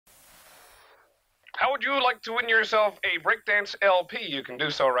How would you like to win yourself a Breakdance LP? You can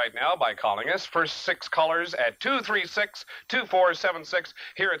do so right now by calling us. First 6 callers at 236-2476.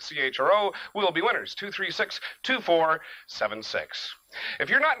 Here at CHRO, we'll be winners. 236-2476. If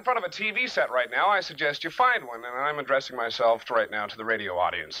you're not in front of a TV set right now, I suggest you find one, and I'm addressing myself right now to the radio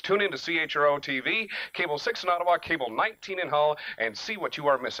audience. Tune in to CHRO TV, Cable 6 in Ottawa, Cable 19 in Hull, and see what you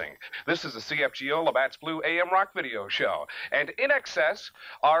are missing. This is the CFGO Labatt's Blue AM Rock Video Show, and in excess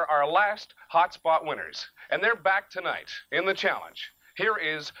are our last hotspot winners, and they're back tonight in the challenge. Here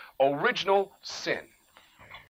is Original Sin.